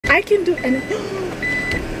I can do anything.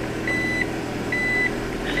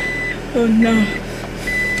 Oh no.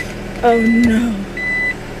 Oh no.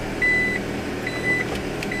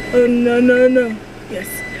 Oh no, no, no. Yes.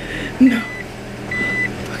 No.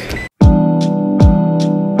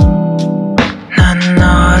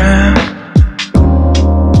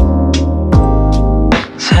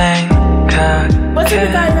 Okay. What's up, you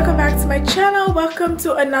guys? Welcome back to my channel. Welcome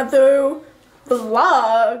to another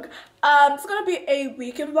vlog. It's gonna be a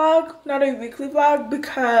weekend vlog, not a weekly vlog,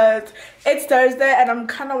 because it's Thursday and I'm in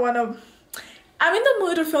the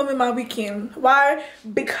mood of filming my weekend. Why?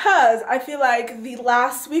 Because I feel like the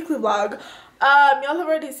last weekly vlog, y'all have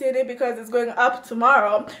already seen it because it's going up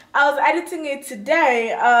tomorrow. I was editing it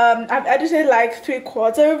today. I've edited like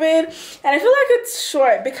 3/4 of it, and I feel like it's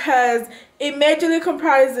short because it majorly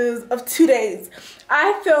comprises of 2 days.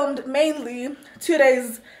 I filmed mainly 2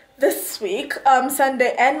 days this week,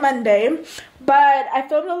 Sunday and Monday, but I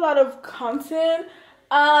filmed a lot of content.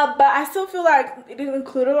 But I still feel like it didn't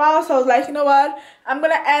include a lot, so I was like, you know what, I'm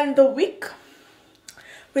gonna end the week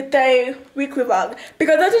with a weekly vlog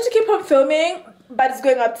because I need to keep on filming, but it's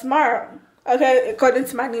going up tomorrow, okay, according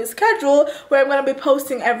to my new schedule, where I'm gonna be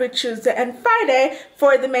posting every Tuesday and Friday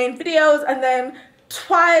for the main videos, and then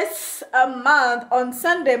twice a month on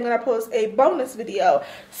Sunday I'm gonna post a bonus video.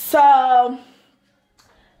 So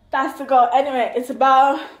that's the goal. Anyway, it's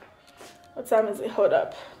about, what time is it? Hold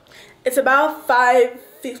up. It's about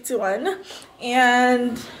 5:51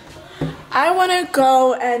 and I want to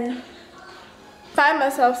go and find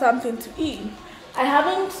myself something to eat. I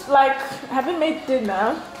haven't made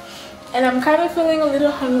dinner and I'm kind of feeling a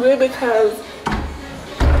little hungry because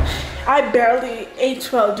I barely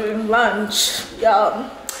ate well during lunch, y'all,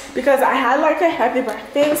 because I had like a heavy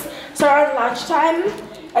breakfast. So around lunchtime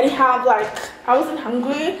I wasn't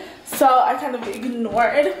hungry, so I kind of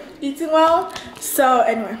ignored eating well. So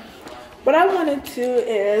anyway, what I want to do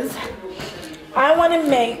is I want to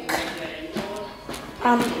make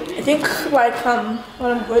I think like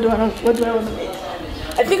what do I want to make?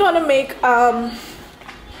 I think I want to make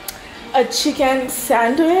a chicken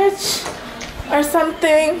sandwich or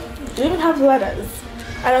something. Do we even have lettuce?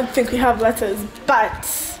 I don't think we have lettuce, but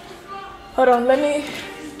hold on, let me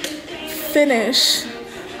finish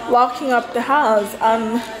walking up the house.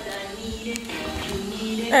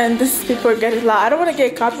 And this people are getting loud. I don't want to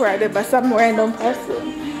get copyrighted by some random person,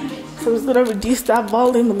 so I'm just gonna reduce that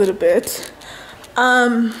volume a little bit.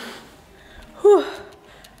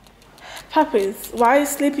 Puppies, why are you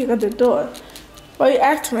sleeping at the door? Why are you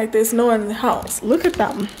acting like there's no one in the house? Look at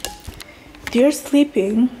them. They're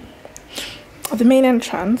sleeping at the main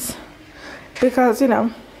entrance because, you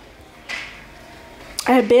know,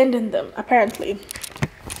 I abandoned them apparently.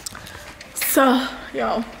 So,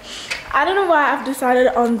 yo, I don't know why I've decided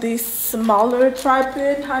on this smaller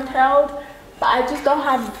tripod handheld, but I just don't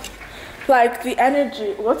have like the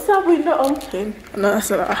energy. What's that window open? No, that's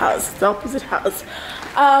not our house, it's the opposite house.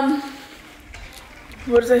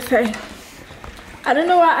 What does I say? I don't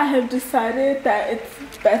know why I have decided that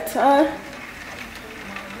it's better.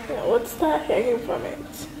 What's that hanging from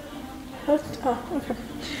it? Oh, okay.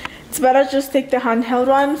 It's better just take the handheld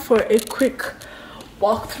one for a quick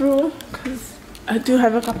walkthrough because I do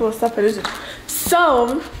have a couple of stuff I did.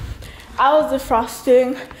 So I was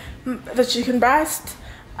defrosting the chicken breast.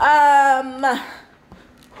 I'm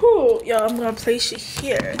gonna place it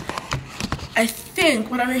here. I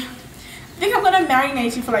think I'm gonna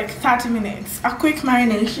marinate it for like 30 minutes. A quick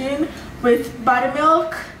marination with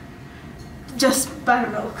buttermilk, just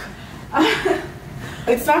buttermilk.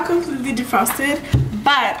 It's not completely defrosted,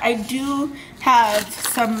 but I do have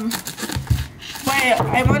some. Wait,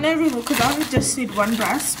 I want to remove because I only just need one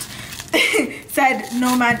breast. Said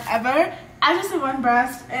no man ever. I just need one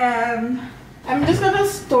breast, and I'm just gonna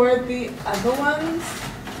store the other ones.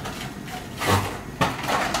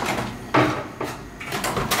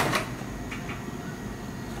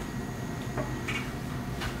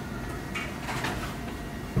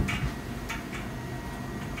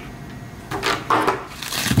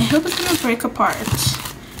 I hope it's gonna break apart.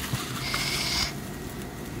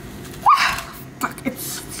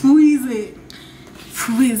 It's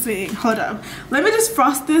freezing. Hold up, let me just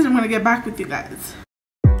frost this. I'm gonna get back with you guys.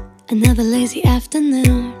 Another lazy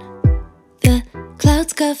afternoon, the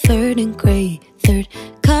clouds covered in gray, third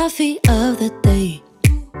coffee of the day.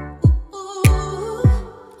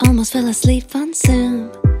 Almost fell asleep on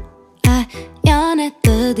Zoom, I yawn at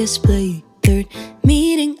the display, third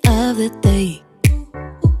meeting of the day.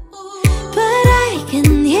 But I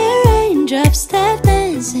can hear raindrops tap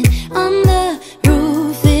dancing on the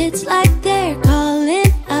roof. It's like they're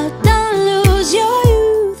calling out, don't lose your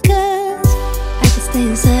youth, 'cause I can stay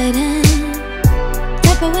inside exciting.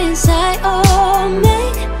 Type of inside, oh,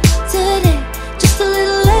 make today just a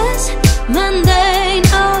little less mundane.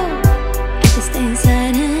 Oh, I can stay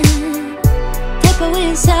inside in. Type of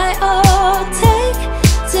inside, oh, take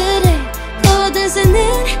today, go dancing in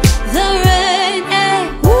the rain. Hey,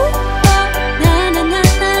 woo, oh, na na na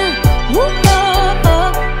na, woo, oh,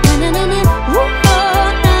 oh, na na na na, woo, oh,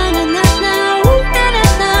 na na na na, woo, na na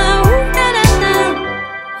na, woo, na na na.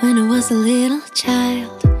 When I was a little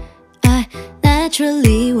child, I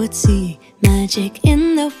naturally would see magic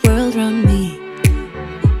in the world around me.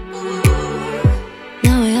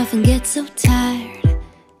 Now I often get so tired,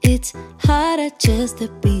 it's harder just to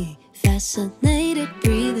be fascinated,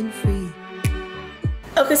 breathing free.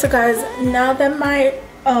 Okay, so guys, now that my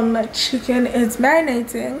chicken is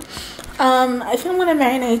marinating, I think I'm gonna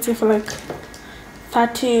marinate it for like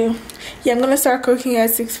 30. Yeah, I'm gonna start cooking at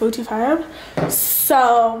 6:45.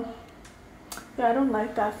 So yeah, I don't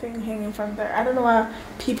like that thing hanging from there. I don't know why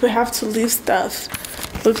people have to leave stuff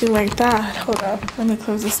looking like that. Hold up, let me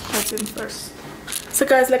close this curtain first. So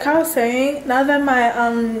guys, like I was saying, now that my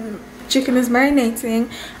chicken is marinating,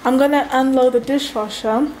 I'm gonna unload the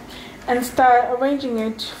dishwasher and start arranging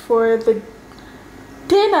it for the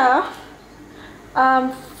dinner.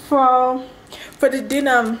 For the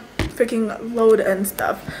dinner freaking load and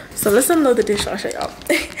stuff. So let's unload the dishwasher, y'all.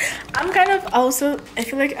 I'm kind of also, I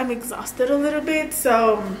feel like I'm exhausted a little bit,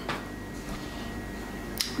 so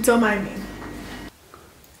don't mind me.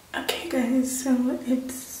 Okay guys, so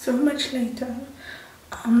it's so much later.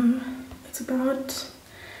 It's about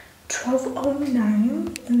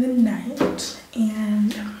 12:09 in the night,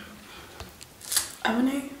 and I want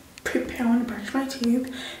to prepare, I want to brush my teeth,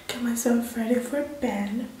 get myself ready for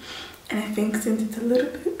bed. And I think since it's a little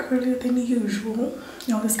bit earlier than usual,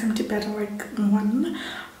 you always come to bed at like 1.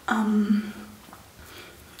 I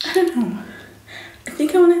don't know. I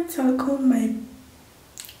think I want to tackle my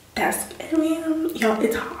desk area. Y'all,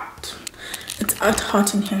 it's hot. It's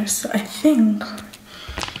hot in here, so I think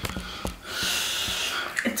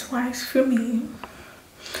it's wise for me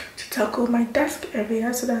to tackle my desk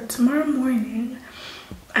area so that tomorrow morning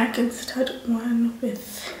I can start one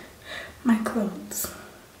with my clothes.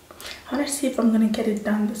 I want to see if I'm gonna get it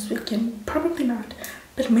done this weekend. Probably not,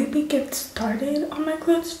 but maybe get started on my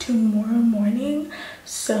clothes tomorrow morning.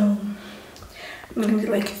 So I'm gonna need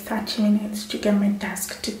like 30 minutes to get my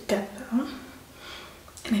desk together,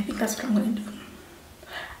 and I think that's what I'm gonna do.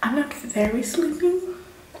 I'm not very sleepy,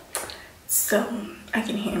 so I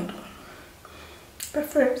can handle. But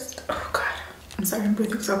first, oh god, I'm sorry, I'm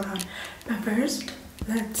breathing so loud. But first,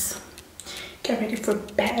 let's get ready for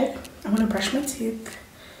bed. I want to brush my teeth,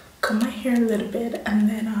 comb my hair a little bit, and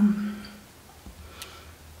then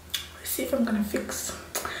let's see if I'm gonna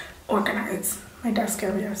organize my desk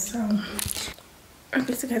area. So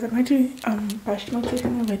okay, so guys, I'm going to brush my teeth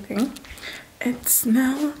and everything. It's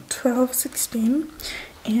now 12:16,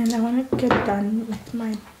 and I want to get done with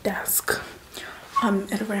my desk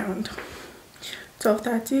at around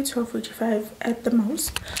 12:30, 12:45 at the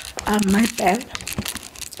most. My bed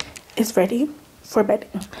is ready for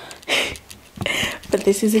bedding. But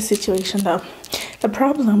this is a situation though. The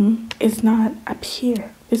problem is not up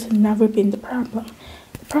here. This has never been the problem.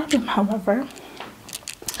 The problem, however,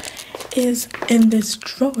 is in these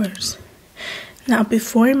drawers. Now,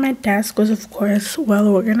 before, my desk was of course well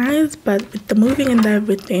organized, but with the moving and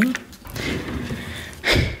everything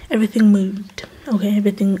moved. Okay,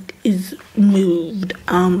 everything is moved.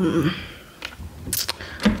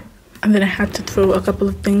 And then I had to throw a couple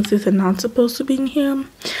of things that are not supposed to be in here,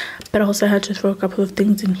 but also I had to throw a couple of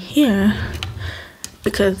things in here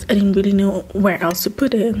because I didn't really know where else to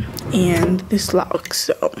put it, and this lock.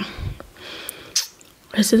 So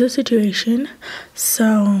this is the situation. So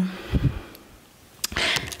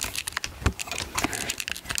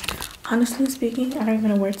honestly speaking, I don't even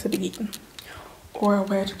know where to begin or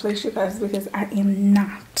where to place you guys, because I am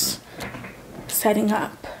not setting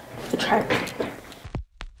up the tripod.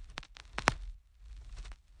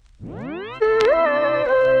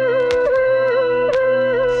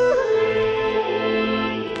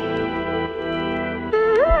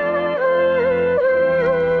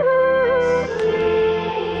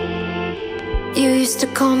 You used to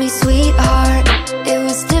call me sweetheart. It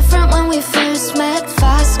was different when we first met.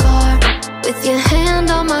 Fast car with your hand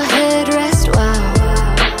on my headrest. Wow,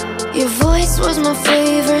 your voice was my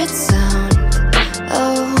favorite sound.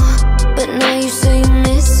 Oh, but now you say you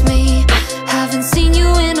miss me. Haven't seen you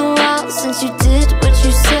in a while since you did what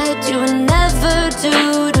you said you would never do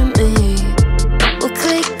to me. Well,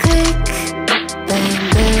 click, click, bang,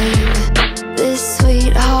 bang. This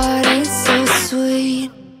sweetheart ain't so sweet.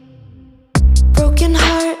 Broken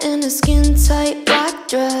heart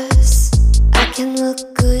dress. I can look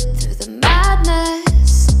good through the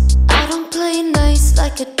madness. I don't play nice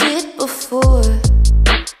like I did before.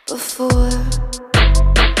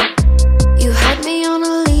 You had me on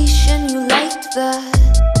a leash and you liked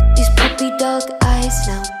that. These puppy dog eyes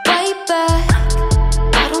now bite back.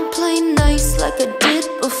 I don't play nice like I did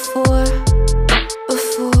before.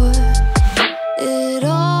 It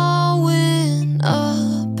all went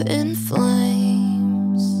up in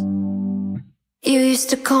flames. You used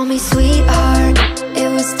to call me sweetheart. It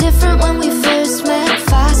was different when we first met.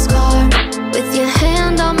 Fast car with your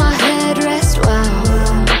hand on my headrest.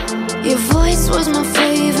 Wow, your voice was my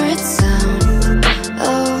favorite sound.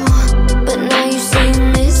 Oh, but now you say you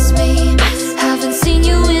miss me. Haven't seen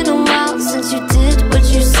you in a while since you did what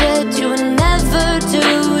you said you would never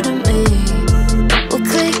do to me. Well,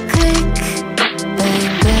 click, click, bang,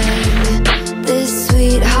 bang. This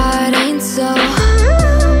sweetheart ain't so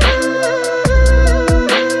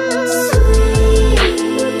sweet.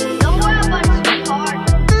 Don't worry about it, sweetheart.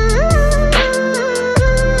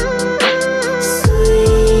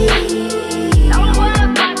 Sweet. Don't worry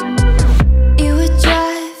about it. You would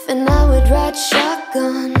drive and I would ride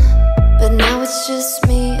shotgun, but now it's just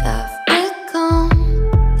me. I've become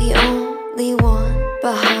the only one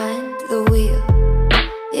behind the wheel.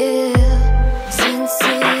 Yeah, since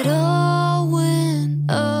it all went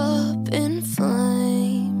up in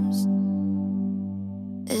flames,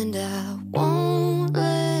 and I won't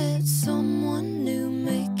let someone new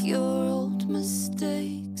make your old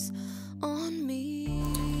mistakes on me.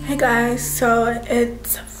 Hey guys, so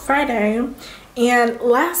it's Friday, and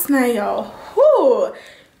last night, y'all,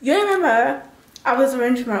 you remember I was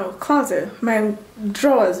arranging my closet, my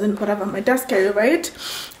drawers and whatever, my desk area, right?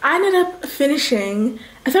 I ended up finishing,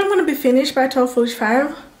 I thought I'm gonna be finished by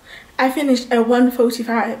 12:45. I finished at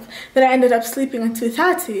 1:45. Then I ended up sleeping at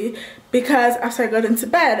 2:30 because after I got into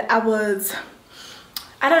bed, I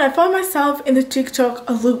found myself in the TikTok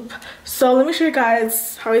loop. So let me show you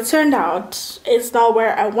guys how it turned out. It's not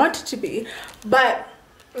where I want it to be, but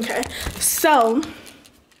okay. So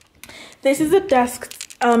this is the desk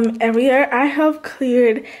area. I have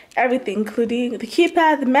cleared everything, including the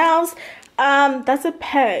keypad, the mouse. That's a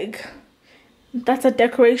peg. That's a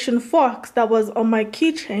decoration fox that was on my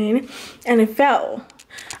keychain and it fell.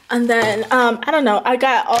 And then I don't know, I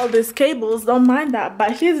got all these cables, don't mind that,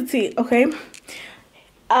 but here's the tea, okay?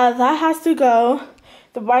 That has to go.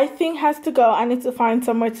 The white thing has to go. I need to find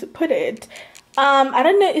somewhere to put it. I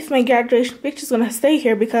don't know if my graduation picture is gonna stay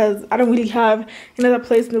here because I don't really have another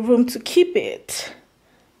place in the room to keep it.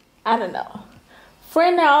 I don't know. For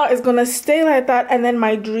now, it's gonna stay like that, and then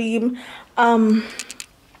my dream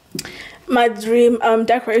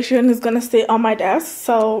decoration is gonna stay on my desk.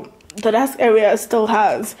 So the desk area still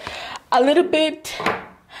has a little bit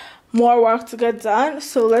more work to get done.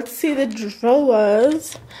 So let's see the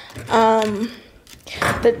drawers.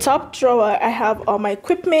 The top drawer, I have all my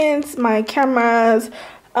equipment, my cameras,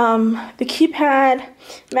 the keypad,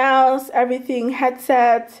 mouse, everything,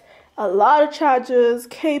 headset, a lot of chargers,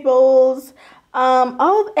 cables,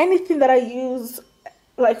 anything that I use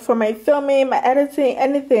like for my filming, my editing,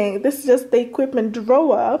 anything. This is just the equipment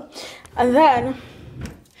drawer. And then,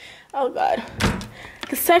 oh god,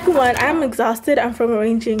 the second one, I'm exhausted. I'm from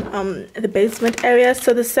arranging the basement area,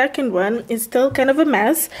 so the second one is still kind of a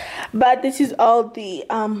mess, but this is all the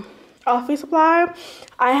office supply.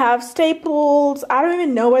 I have staples. I don't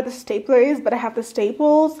even know where the stapler is, but I have the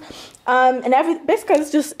staples, and basically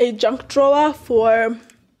it's just a junk drawer for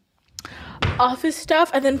office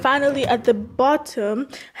stuff. And then finally at the bottom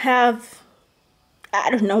have, I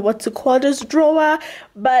don't know what to call this drawer,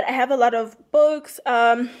 but I have a lot of books,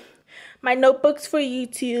 my notebooks for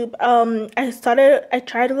YouTube. I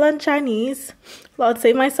tried to learn Chinese, Lord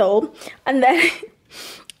save my soul. And then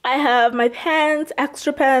I have my pens,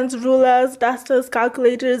 extra pens, rulers, dusters,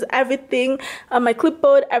 calculators, everything. My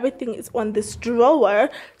clipboard, everything is on this drawer.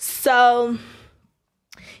 So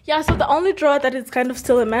yeah, so the only drawer that is kind of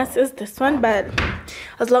still a mess is this one, but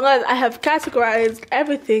as long as I have categorized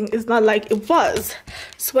everything, it's not like it was.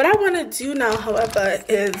 So what I want to do now, however,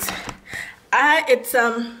 is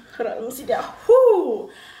hold on, let me see that. Whoo!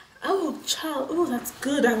 Oh, child. Oh, that's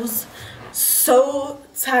good. I was so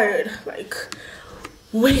tired, like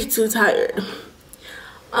way too tired.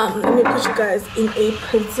 Let me put you guys in a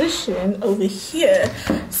position over here.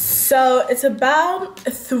 So it's about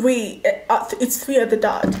 3. It's 3 at the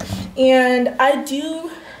dot, and I do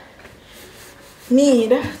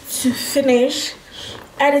need to finish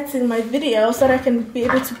editing my video so that I can be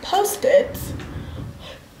able to post it.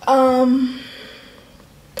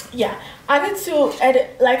 Yeah, I need to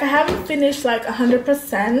edit, like I haven't finished like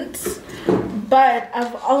 100%, but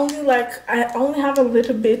I only have a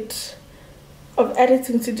little bit of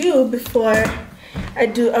editing to do before I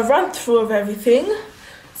do a run through of everything.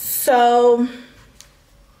 So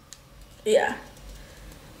yeah,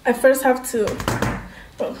 I first have to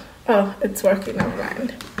oh, it's working, never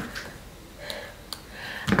mind.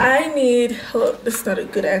 I need, oh, this is not a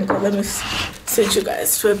good angle. Let me switch you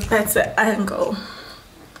guys to a better angle.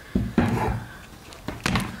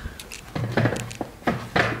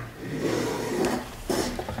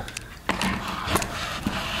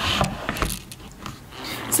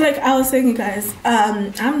 So like I was saying, you guys,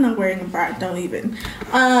 I'm not wearing a bra, don't even.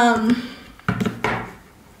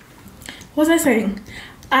 What was I saying?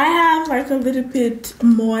 I have like a little bit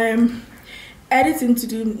more editing to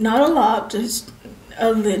do, not a lot, just a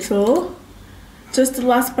little, just the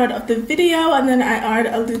last part of the video, and then I add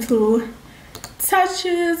a little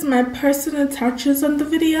touches, my personal touches on the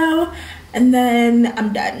video, and then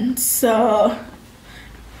I'm done. So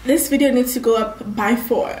this video needs to go up by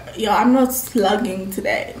 4. Yo, I'm not slugging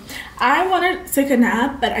today. I want to take a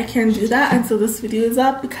nap, but I can't do that until this video is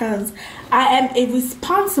up because I am a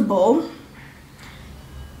responsible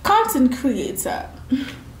content creator.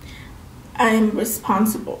 I am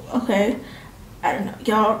responsible, okay? I don't know,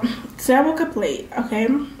 y'all. So I woke up late, okay?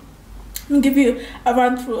 I'm gonna give you a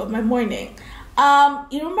run through of my morning.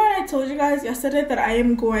 You remember I told you guys yesterday that I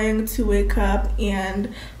am going to wake up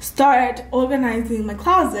and start organizing my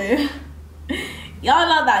closet. Y'all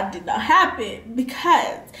know that did not happen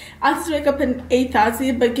because I was to wake up at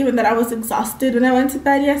 8:30, but given that I was exhausted when I went to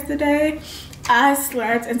bed yesterday, I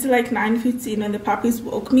slept until like 9:15 and the puppies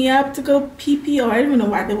woke me up to go pee, or I don't even know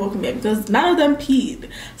why they woke me up because none of them peed,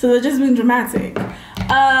 so they're just being dramatic.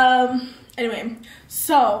 Anyway,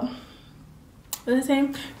 so what was I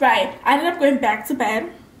saying? Right, I ended up going back to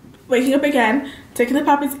bed, waking up again, taking the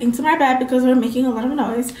puppies into my bed because they were making a lot of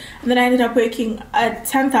noise, and then I ended up waking at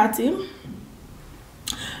 10:30.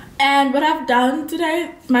 And what I've done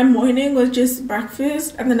today, my morning was just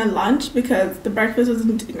breakfast and then a lunch because the breakfast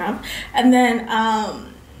wasn't enough. And then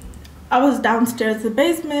I was downstairs in the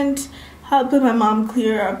basement helping my mom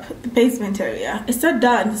clear up the basement area. It's not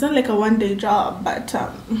done. It's not like a one-day job, but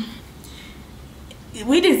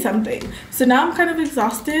we did something. So now I'm kind of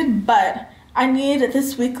exhausted, but I need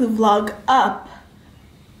this weekly vlog up.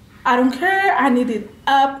 I don't care. I need it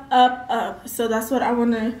up. So that's what I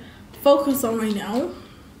want to focus on right now.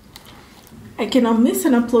 I cannot miss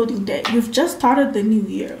an uploading day. You've just started the new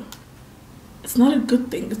year. It's not a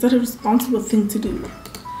good thing. It's not a responsible thing to do.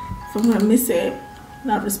 If I'm gonna miss it,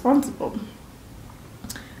 not responsible.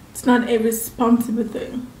 It's not a responsible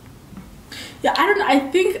thing. Yeah, I don't know. I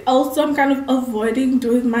think also I'm kind of avoiding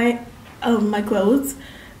doing my my clothes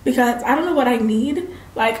because I don't know what I need.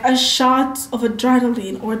 Like a shot of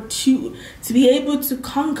adrenaline or 2 to be able to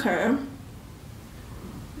conquer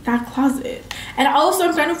that closet. And also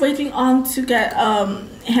I'm kind of waiting on to get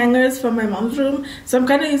hangers from my mom's room, so I'm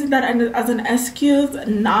kind of using that as an excuse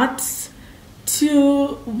not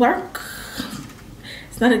to work.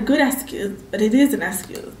 It's not a good excuse, but it is an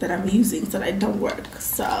excuse that I'm using so that I don't work.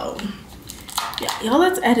 So yeah, y'all,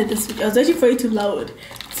 let's edit this video. I was waiting for it to load.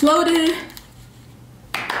 It's loaded.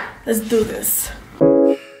 Let's do this.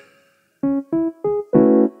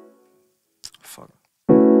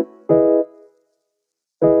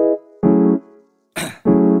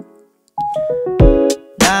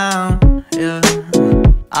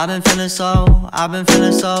 I've been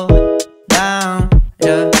feeling so down,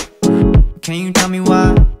 yeah. Can you tell me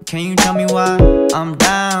why? Can you tell me why I'm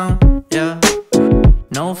down, yeah?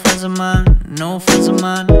 No friends of mine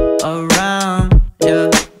around, yeah.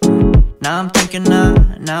 Now I'm thinking I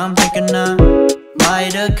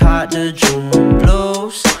might have caught the June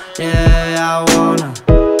blues. Yeah, I wanna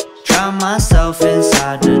drown myself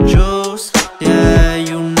inside the juice. Yeah,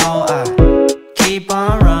 you know I keep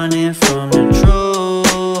on running from the truth.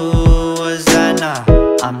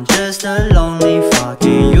 I'm just a lonely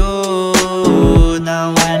fucking you.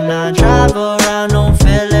 Now when I drive around, don't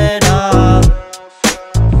feel it up.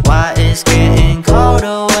 Why it's getting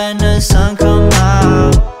colder when the sun come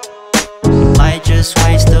out. Might just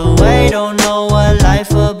waste away, don't know what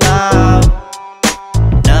life about.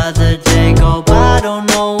 Another day go by, don't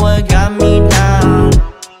know what got me down.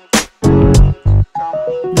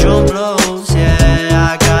 June blues, yeah,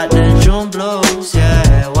 I got the June blues,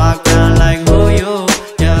 yeah. Walk down like who you.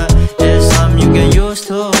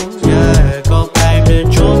 Yeah, go back to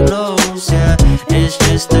June blues, yeah. It's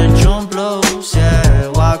just the June blues, yeah.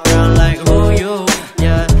 Walk around like who you,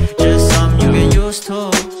 yeah. Just something you get used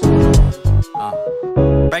to.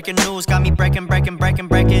 Breaking news got me breaking.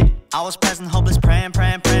 I was present, hopeless, praying.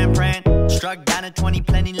 Struck down at 20,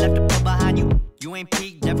 plenty left to put behind you. You ain't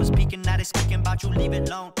peak, never speaking, not speaking about you, leave it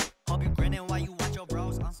alone. Hope you grinning while you watch your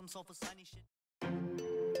bros on some sofa sunny shit.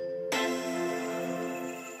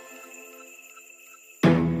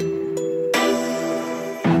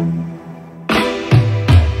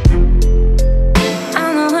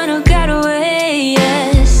 I'm the one who got away,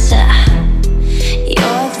 yes. You're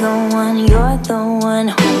the one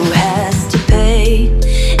who has to pay.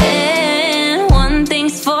 And one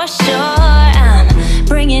thing's for sure, I'm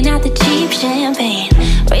bringing out the cheap champagne.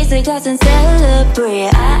 Raise the glass and celebrate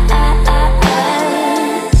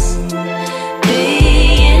us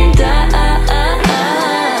being done.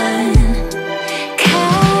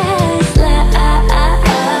 'Cause love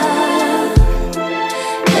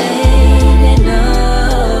ain't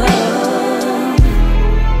enough.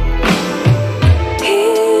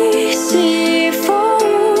 Easy for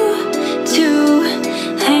you to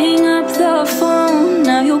hang up the phone.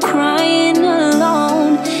 Now you're crying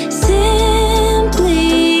alone.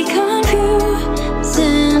 Simply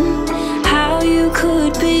confusing how you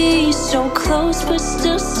could be so close but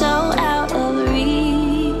still so out of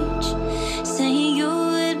reach. Saying you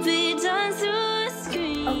would be done through a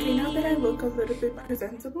screen. Okay, now that I look a little bit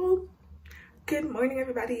presentable, good morning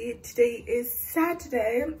everybody. Today is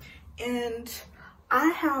Saturday and I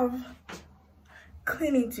have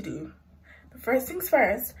cleaning to do. But first things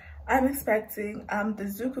first, I'm expecting the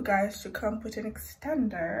Zuko guys to come put an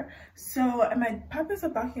extender. So my puppets are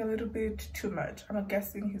barking a little bit too much. I'm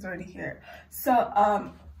guessing he's already here. So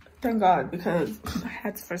thank God, because I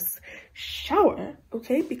had to first shower,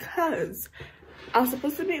 okay? Because I was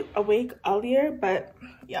supposed to be awake earlier, but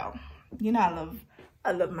yeah, you know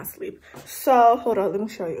I love my sleep. So hold on, let me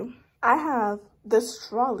show you. I have this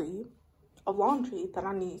trolley of laundry that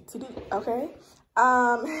I need to do, okay?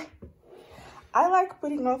 I like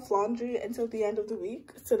putting off laundry until the end of the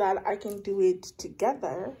week so that I can do it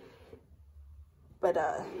together. But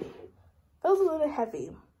that was a little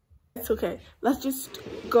heavy. It's okay. Let's just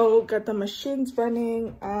go get the machines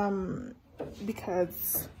running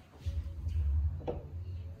because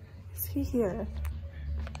is he here?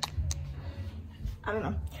 I don't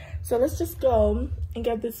know. So let's just go and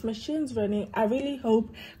get these machines running. I really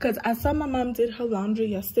hope, because I saw my mom did her laundry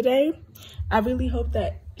yesterday. I really hope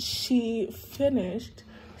that she finished.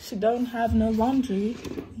 She don't have no laundry.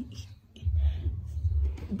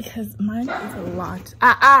 Because mine is a lot.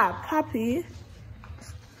 Papi.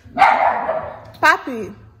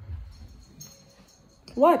 Papi.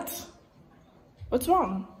 What? What's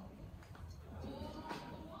wrong?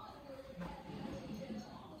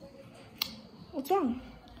 What's wrong?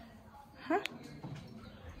 Huh?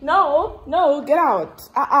 No, get out.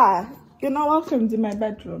 You're not welcome to my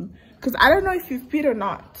bedroom. Because I don't know if you've peed or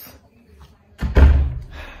not.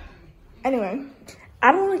 Anyway,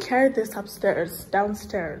 I don't want to carry this downstairs.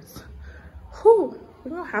 Whew,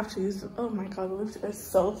 we're going to have to use, oh my God, the lift is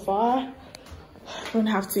so far. We're going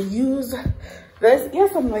to have to use this.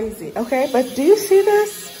 Yes, I'm lazy, okay? But do you see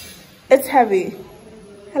this? It's heavy.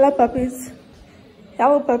 Hello, puppies.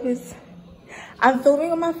 Hello, puppies. I'm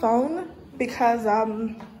filming on my phone because I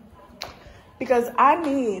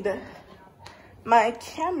need my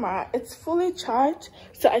camera. It's fully charged,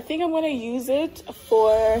 so I think I'm gonna use it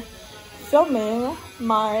for filming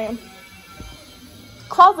my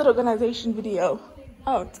closet organization video.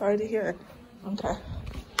 Oh, it's already here. Okay.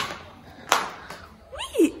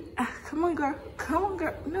 Wait, come on, girl. Come on,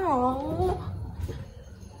 girl. No.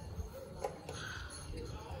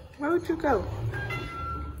 Where would you go?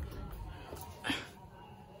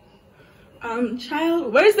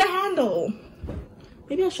 Child, where's the handle?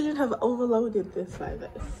 Maybe I shouldn't have overloaded this like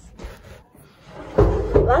this.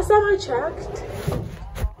 Last time I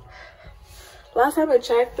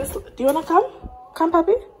checked this, do you wanna come? Come,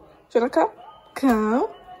 puppy? Do you wanna come? Come.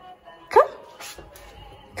 Come.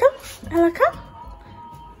 Come. Ella, come.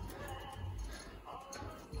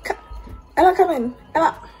 Come. Ella, come in.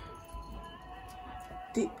 Ella.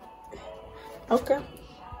 Okay.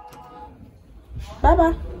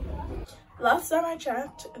 Bye-bye. Last time I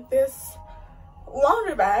checked, this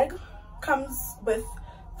laundry bag comes with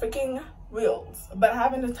freaking wheels, but I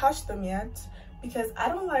haven't touched them yet because I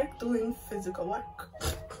don't like doing physical work.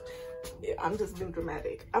 Yeah, I'm just being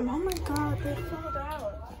dramatic. Oh my God, they fell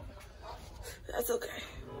down. That's okay.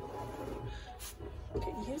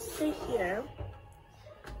 Okay, you stay here,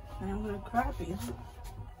 and I'm gonna grab you,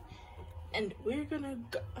 and we're gonna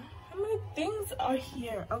go. How many things are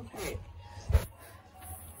here? Okay.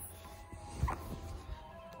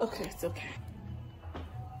 Okay, it's okay.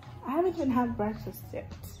 I haven't even had breakfast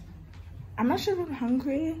yet. I'm not sure if I'm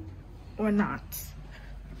hungry or not.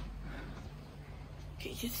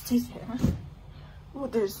 Okay, you stay there. Oh,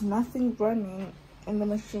 there's nothing running in the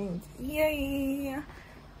machines. Yay!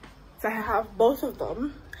 So I have both of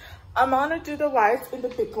them. I'm gonna do the whites in the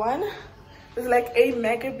big one. There's like a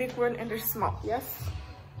mega big one and there's small. Yes.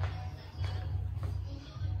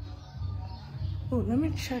 Oh, let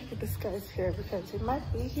me check if this guy's here because he might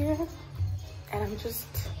be here and I'm just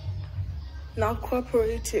not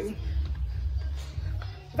cooperating.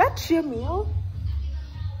 Is that your meal?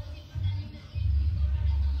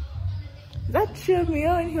 Is that your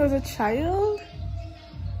meal and he was a child?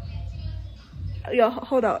 Yo,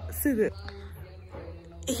 hold up. See this.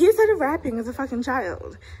 He started rapping as a fucking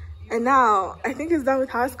child. And now, I think he's done with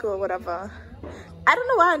high school or whatever. I don't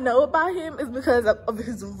know why I know about him. It's because of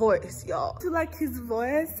his voice, y'all. So, like, his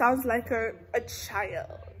voice sounds like a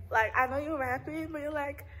child. Like, I know you're rapping, but you're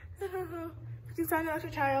like, you sound like a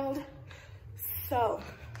child. So,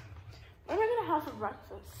 what am I gonna have for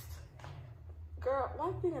breakfast? Girl,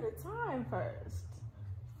 one thing at a time first.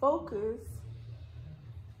 Focus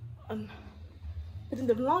on putting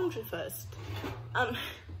the laundry first.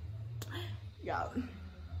 Yeah.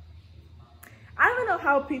 I don't know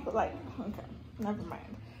how people like, okay, never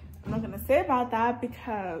mind. I'm not gonna say about that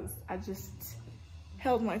because I just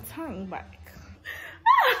held my tongue back.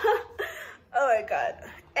 Oh my god.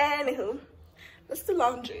 Anywho, let's do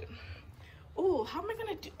laundry. Oh, how am I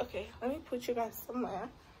gonna do? Okay, let me put you guys somewhere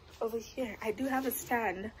over here. I do have a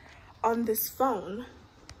stand on this phone.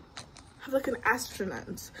 I have like an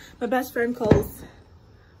astronaut. My best friend calls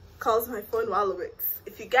my phone Wallabies.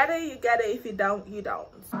 If you get it, you get it. If you don't, you don't.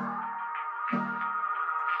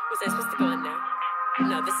 Was I supposed to go in there?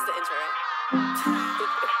 No, this is the intro.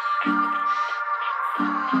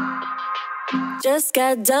 Just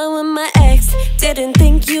got done with my ex. Didn't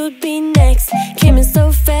think you'd be next. Came in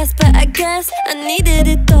so fast, but I guess I needed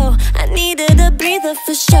it though. I needed a breather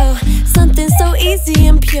for sure. Something so easy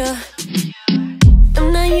and pure.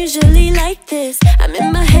 I'm not usually like this. I'm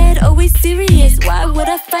in my head, always serious. Why would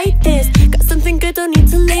I fight this? Got something good, don't need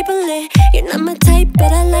to label it. You're not my type,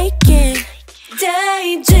 but I like it.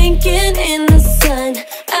 Day drinking in the sun.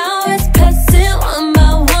 Hours passing one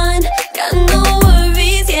by one. Got no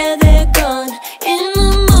worries, yeah, they're gone. In the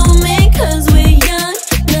moment, cause we're young.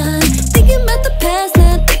 Not thinking about the past,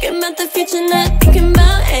 not thinking about the future, not thinking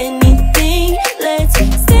about anything. Let's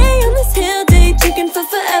stay on this hill, day drinking for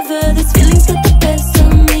forever. This feeling's got the best of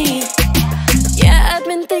me. Yeah, I've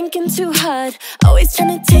been thinking too hard. Always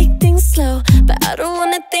trying to take things slow, but I don't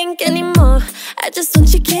wanna think anymore. I just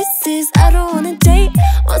want your kisses. I don't wanna date.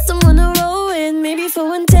 Want someone to roll with, maybe for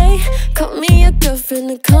one day. Call me your girlfriend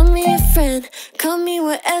or call me a friend. Call me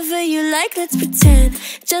whatever you like, let's pretend.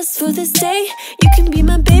 Just for this day, you can be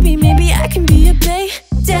my baby, maybe I can be your bae.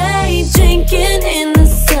 Day drinking in the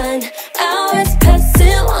sun. Hours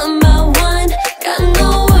passing one by one. Got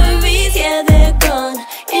no worries, yeah, they're gone.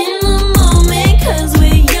 In the moment, cause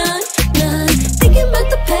we're young. Not thinking about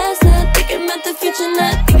the past, not thinking about the future,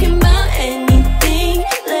 not thinking about anything.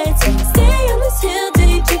 Let's stay on this hill,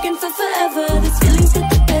 day drinking for forever. This feeling's got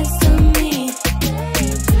the best of me.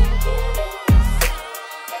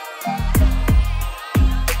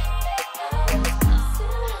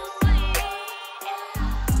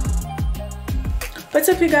 What's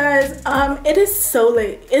up, you guys? It is so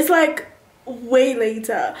late. It's like way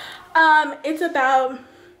later. It's about,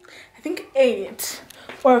 I think 8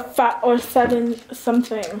 or 5 or 7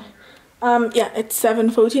 something. Yeah, it's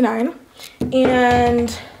 7:49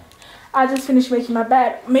 and I just finished making my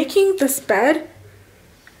bed. Making this bed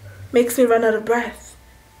makes me run out of breath,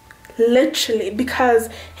 literally, because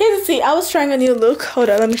here's the thing. I was trying a new look. Hold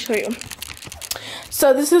on, let me show you.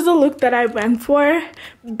 So this is the look that I went for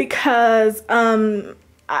because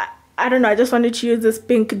I don't know, I just wanted to use this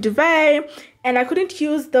pink duvet and I couldn't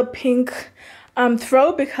use the pink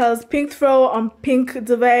throw because pink throw on pink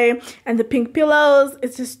duvet and the pink pillows,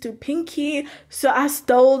 it's just too pinky. So I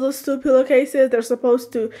stole those 2 pillowcases. They're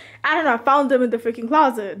supposed to, I don't know, I found them in the freaking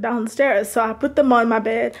closet downstairs, so I put them on my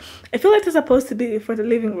bed. I feel like they're supposed to be for the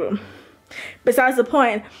living room, besides the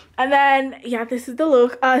point. And then yeah, this is the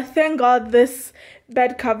look. Thank God this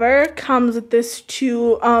bed cover comes with this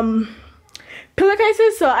 2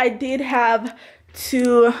 pillowcases, so I did have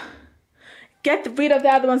to get rid of the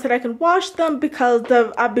other ones so that I can wash them because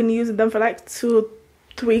I've been using them for like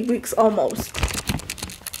 2-3 weeks almost,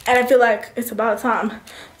 and I feel like it's about time.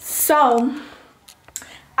 So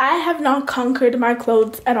I have not conquered my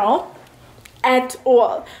clothes at all,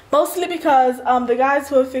 mostly because the guys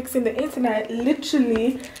who are fixing the internet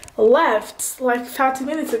literally left like 30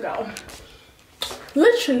 minutes ago.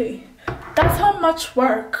 Literally, that's how much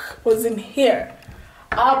work was in here.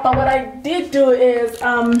 But what I did do is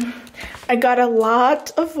I got a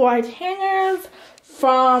lot of white hangers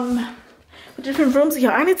from different rooms. Yeah,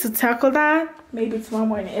 I need to tackle that maybe tomorrow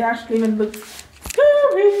morning. It actually even looks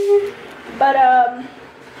scary, but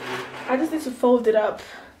I just need to fold it up.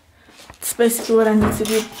 It's basically what I need to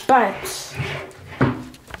do. But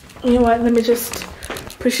you know what, let me just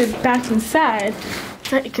push it back inside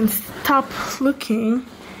so it can stop looking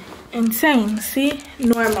insane. See,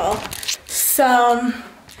 normal. So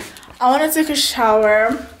I want to take a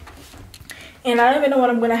shower, and I don't even know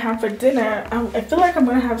what I'm gonna have for dinner. I feel like I'm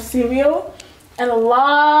gonna have cereal and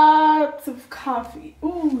lots of coffee.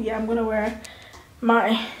 Ooh, yeah, I'm gonna wear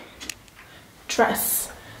my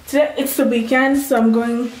dress. Today it's the weekend, so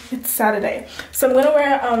it's Saturday. So I'm gonna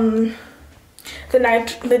wear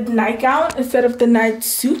the nightgown instead of the night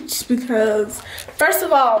suit, because first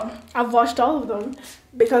of all, I've washed all of them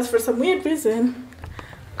because for some weird reason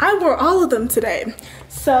I wore all of them today.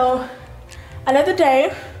 So another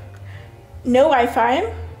day, no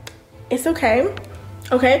Wi-Fi. It's okay.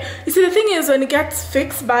 Okay, you see, the thing is, when it gets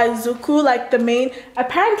fixed by Zuku, like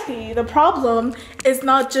apparently the problem is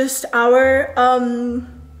not just our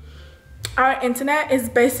internet, is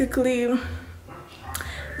basically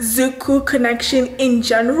Zuku connection in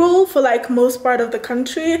general for like most part of the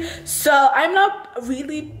country. So I'm not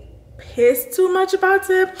really pissed too much about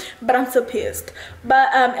it, but I'm still pissed. But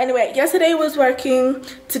anyway, yesterday it was working,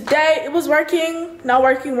 today it was working, not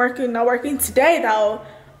working, not working. Today though,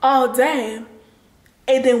 all day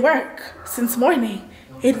it didn't work since morning.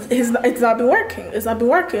 It's not been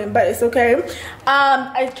working, but it's okay.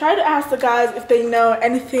 I tried to ask the guys if they know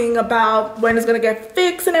anything about when it's gonna get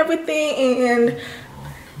fixed and everything, and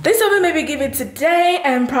they told me maybe give it today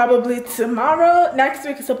and probably tomorrow. Next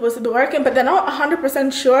week is supposed to be working, but they're not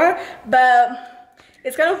 100% sure, but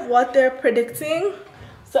it's kind of what they're predicting.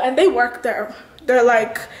 So, and they work there. They're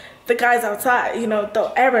like the guys outside, you know,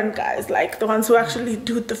 the errand guys, like the ones who actually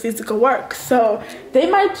do the physical work. So they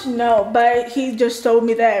might know, but he just told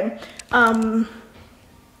me that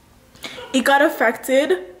it got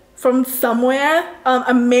affected from somewhere,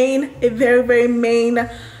 a very, very main,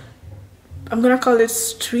 I'm gonna call it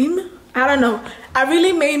stream, I don't know, a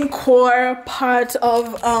really main core part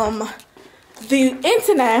of the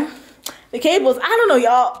internet, the cables, I don't know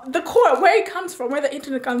y'all, the core, where it comes from, where the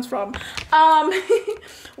internet comes from.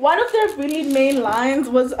 One of their really main lines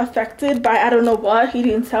was affected by I don't know what, he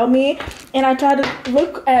didn't tell me, and I tried to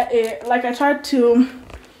look at it, like I tried to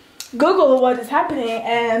Google what is happening,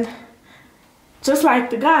 and just like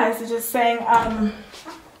the guys, it's just saying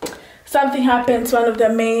something happened to one of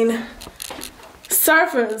their main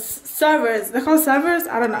servers, they're called servers,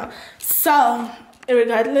 I don't know. So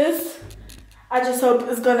regardless, I just hope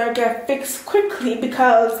it's gonna get fixed quickly,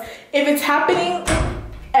 because if it's happening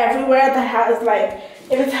everywhere that has like,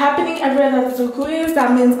 if it's happening everywhere that Zuku is,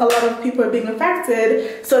 that means a lot of people are being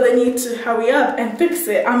affected, so they need to hurry up and fix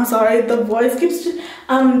it. I'm sorry, the voice keeps,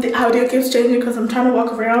 the audio keeps changing because I'm trying to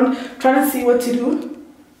walk around, trying to see what to do.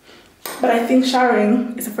 But I think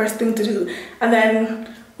showering is the first thing to do. And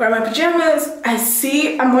then wear my pajamas.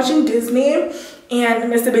 I'm watching Disney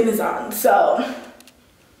and Mr. Bean is on, so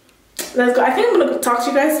let's go. I think I'm gonna talk to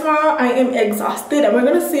you guys tomorrow. I am exhausted, and we're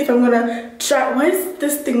gonna see if I'm gonna try. Why is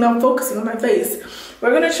this thing not focusing on my face?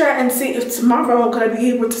 We're gonna try and see if tomorrow I'm gonna be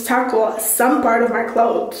able to tackle some part of my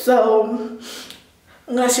clothes. So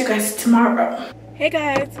I'm gonna see you guys tomorrow. Hey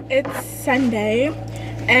guys, it's Sunday,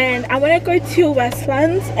 and I wanna go to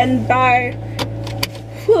Westlands and buy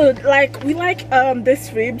food. Like we like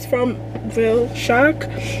this ribs from Real Shark,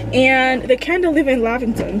 and they kind of live in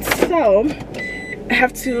Lavington, so I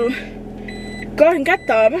have to go and get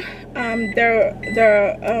them.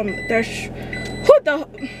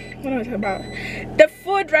 What am I talking about?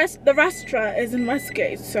 The restaurant is in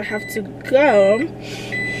Westgate, so I have to go.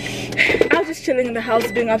 I was just chilling in the house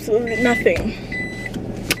doing absolutely nothing,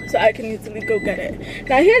 so I can easily go get it.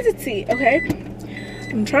 Now here's the tea, okay?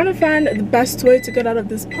 I'm trying to find the best way to get out of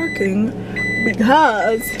this parking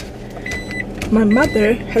because my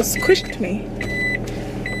mother has squished me.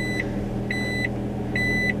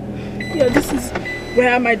 Yeah, this is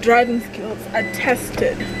where my driving skills are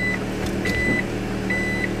tested.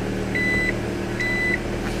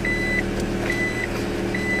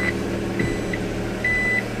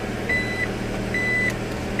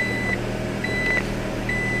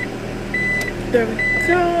 There we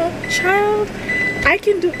go, child. I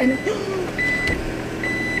can do anything.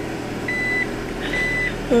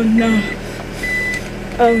 Oh no.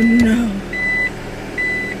 Oh no.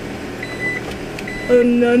 Oh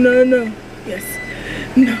no, no, no. Yes.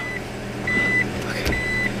 No. Okay.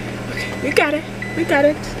 Okay. We got it. We got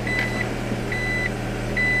it.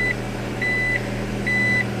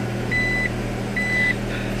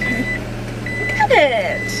 Okay. We got it.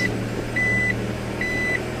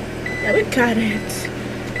 Yeah, we got it.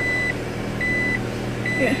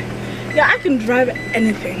 Yeah, I can drive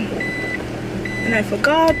anything. And I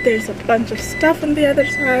forgot there's a bunch of stuff on the other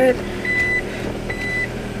side.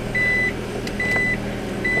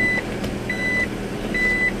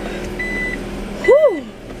 Whew.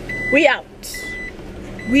 We out.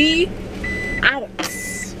 We out.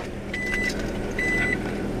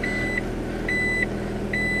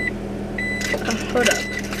 Hold up.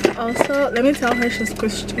 Also, let me tell her she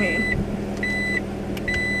squished me.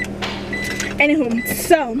 Anywho,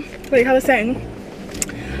 so like I was saying,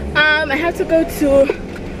 I have to go to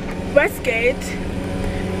Westgate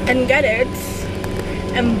and get it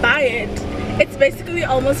and buy it. It's basically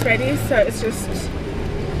almost ready, so it's just,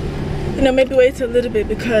 you know, maybe wait a little bit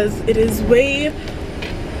because it is way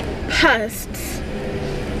past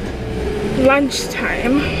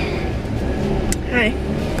lunchtime. Hi.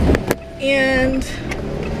 And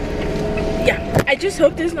yeah, I just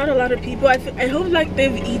hope there's not a lot of people. I hope like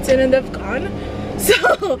they've eaten and they've gone.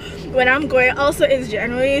 So when I'm going, also it's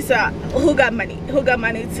January, so who got money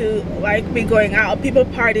to like be going out? People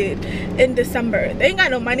partied in December, they ain't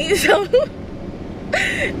got no money, so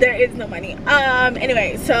there is no money.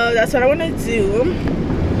 Anyway, so that's what I want to do.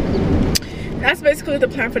 That's basically the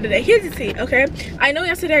plan for today. Here's the tea, okay? I know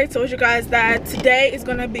yesterday I told you guys that today is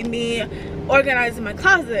gonna be me organizing my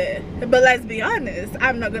closet, but let's be honest,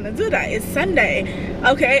 I'm not gonna do that. It's Sunday,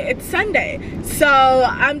 okay? It's Sunday, so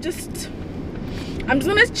I'm just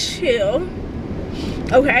gonna chill,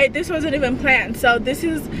 okay? This wasn't even planned, so this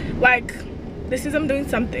is I'm doing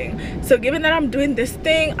something. So given that I'm doing this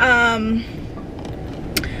thing, I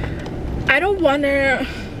don't wanna,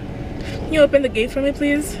 can you open the gate for me,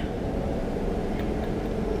 please?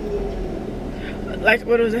 Like,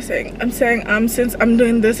 what was I saying? I'm saying since I'm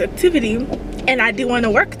doing this activity and I didn't want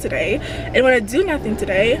to work today, I didn't want to do nothing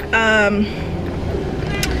today, I'm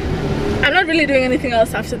not really doing anything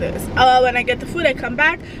else after this. When I get the food, I come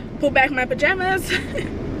back, put back my pajamas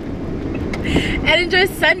and enjoy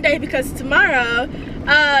Sunday, because tomorrow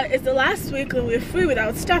is the last week that we're free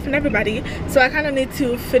without staff and everybody, so I kind of need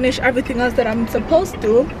to finish everything else that I'm supposed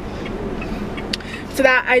to, so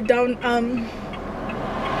that I don't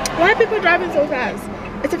why are people driving so fast?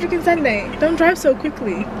 It's a freaking Sunday. Don't drive so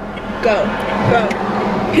quickly. Go.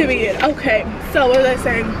 Period. Okay, so what was I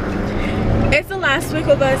saying? It's the last week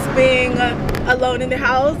of us being alone in the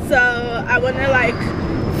house, so I want to like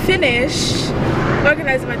finish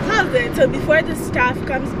organizing my closet, so before the staff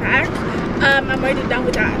comes back, I'm already done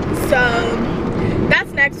with that. So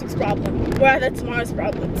that's next week's problem, or rather tomorrow's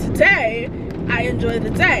problem. Today I enjoy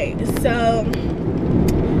the day, so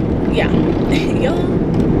yeah.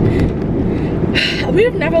 Y'all,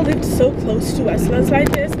 we've never lived so close to Westlands like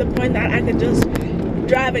this, the point that I could just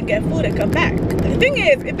drive and get food and come back. The thing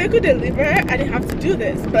is, if they could deliver, I didn't have to do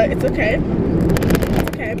this, but it's okay. It's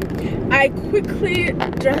okay. I quickly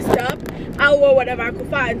dressed up. I wore whatever I could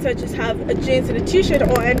find, so I just have a jeans and a t-shirt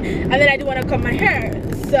on, and then I didn't want to comb my hair,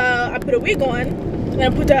 so I put a wig on and I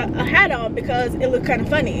put a hat on because it looked kind of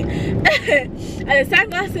funny. And the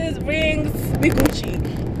sunglasses, rings, we Gucci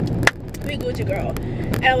girl,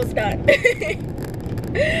 and I was done.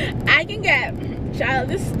 I can get, child,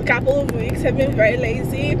 this couple of weeks have been very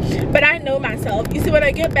lazy, but I know myself. You see, when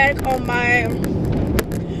I get back on my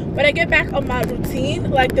routine,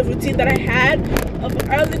 like the routine that I had of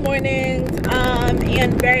early mornings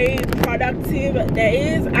and very productive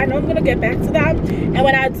days, I know I'm gonna get back to that, and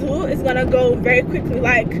when I do, it's gonna go very quickly.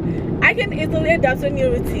 Like, I can easily adapt to a new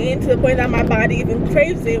routine to the point that my body even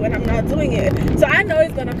craves it when I'm not doing it. So I know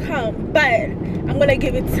it's gonna come, but I'm gonna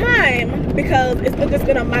give it time because it's not just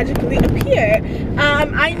gonna magically appear.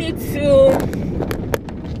 I need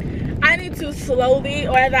to slowly,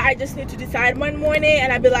 or rather I just need to decide one morning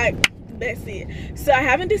and I'll be like, that's it. So I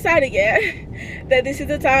haven't decided yet that this is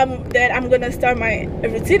the time that I'm gonna start my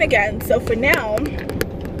routine again. So for now,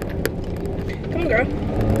 come on girl,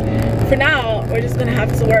 for now we're just gonna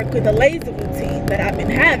have to work with the lazy routine that I've been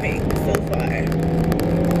having so far.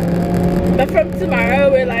 But from tomorrow,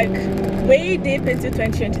 we're like way deep into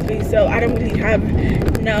 2023, so I don't really have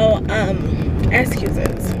no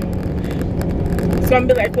excuses. It's gonna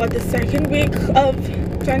be like, what, the second week of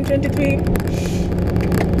 2023?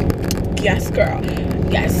 Yes, girl.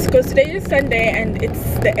 Yes, because today is Sunday and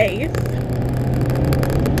it's the 8th.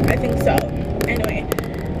 I think so. Anyway,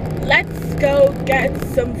 let's go get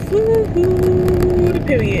some food,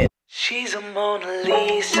 period. She's a Mona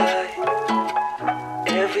Lisa.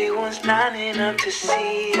 Everyone's lining up to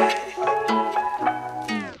see her.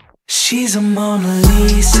 She's a Mona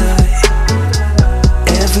Lisa.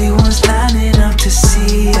 Everyone's lining up to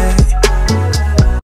see her.